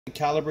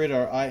Calibrate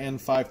our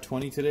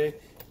IN-520 today,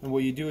 and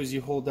what you do is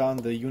you hold down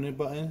the unit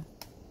button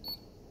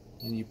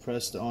and you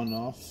press the on and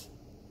off,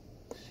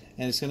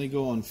 and it's going to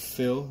go on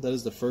fill. That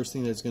is the first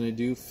thing that's going to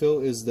do. Fill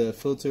is the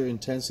filter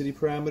intensity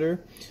parameter,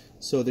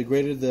 so the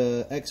greater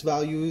the X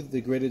value,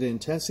 the greater the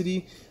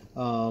intensity.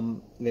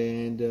 So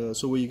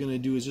what you're going to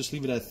do is just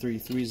leave it at 3.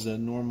 3 is the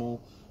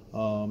normal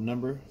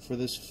number for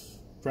this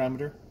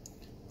parameter.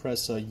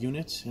 Press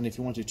unit, and if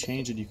you want to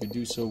change it, you could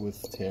do so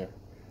with tear.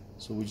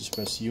 So we just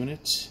press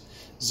unit.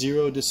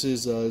 0, this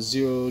is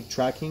 0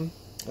 tracking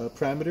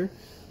parameter.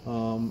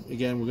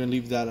 Again, we're going to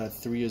leave that at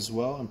 3 as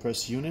well, and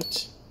press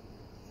unit.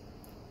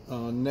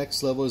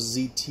 Next level is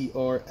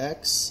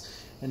ZTRX,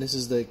 and this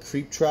is the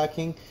creep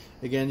tracking.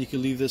 Again, you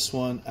can leave this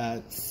one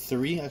at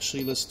 3.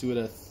 Actually, let's do it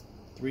at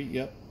 3.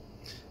 Yep.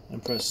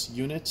 And press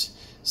unit.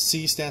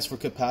 C stands for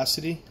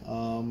capacity.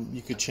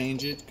 You could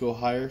change it, go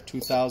higher,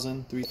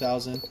 2,000,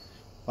 3,000,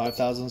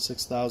 5,000,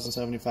 6,000,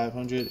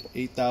 7,500,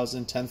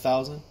 8,000,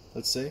 10,000,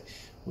 let's say.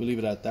 We'll leave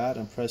it at that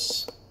and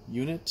press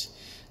unit.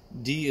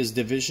 D is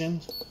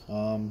division,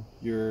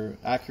 your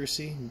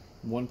accuracy,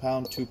 1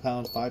 pound, 2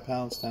 pounds, 5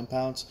 pounds, 10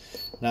 pounds.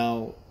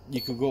 Now,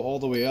 you could go all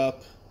the way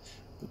up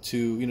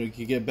to, you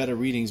could get better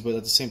readings, but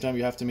at the same time,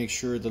 you have to make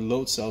sure the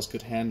load cells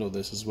could handle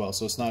this as well.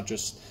 So it's not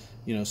just,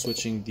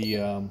 switching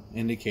the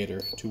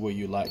indicator to what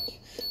you like.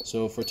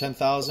 So for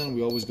 10,000,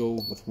 we always go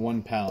with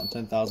 1 pound,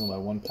 10,000 by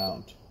 1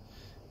 pound.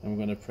 And we're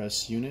going to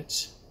press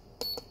unit.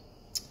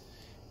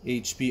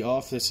 HB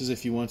off. This is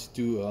if you want to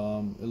do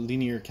a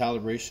linear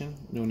calibration.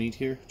 No need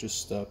here.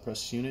 Just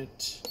press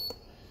unit.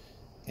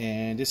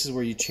 And this is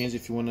where you change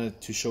if you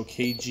want to show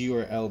kg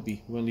or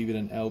lb. We're going to leave it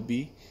in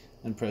lb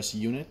and press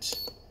unit.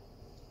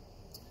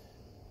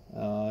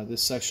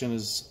 This section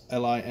is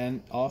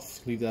LIN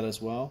off. Leave that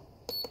as well.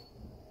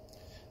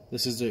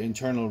 This is the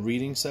internal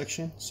reading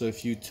section. So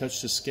if you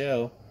touch the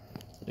scale,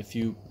 if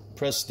you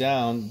press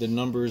down, the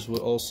numbers will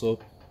also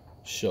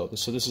show.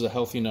 So this is a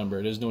healthy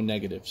number. There's no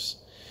negatives.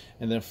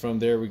 And then from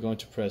there, we're going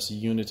to press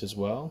unit as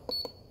well.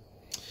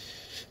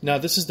 Now,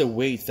 this is the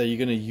weight that you're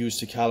going to use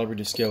to calibrate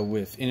the scale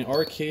with. In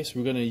our case,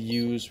 we're going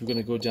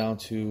to go down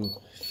to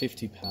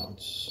 50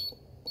 pounds.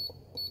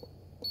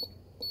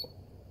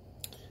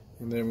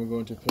 And then we're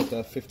going to put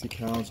that 50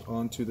 pounds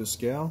onto the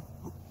scale.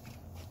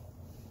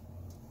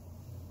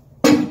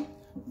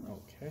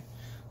 Okay,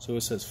 so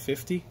it says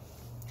 50.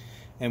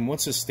 And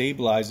once it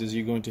stabilizes,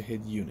 you're going to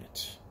hit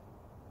unit.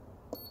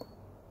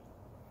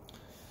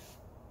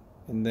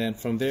 And then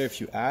from there, if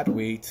you add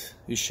weight,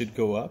 it should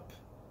go up,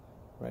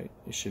 right?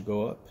 It should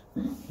go up.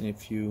 And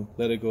if you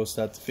let it go,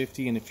 start to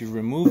 50. And if you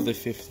remove the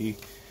 50,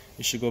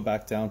 it should go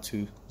back down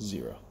to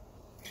 0.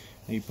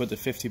 And you put the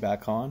 50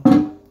 back on.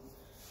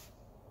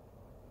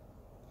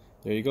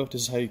 There you go.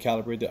 This is how you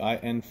calibrate the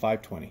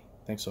IN-520.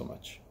 Thanks so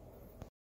much.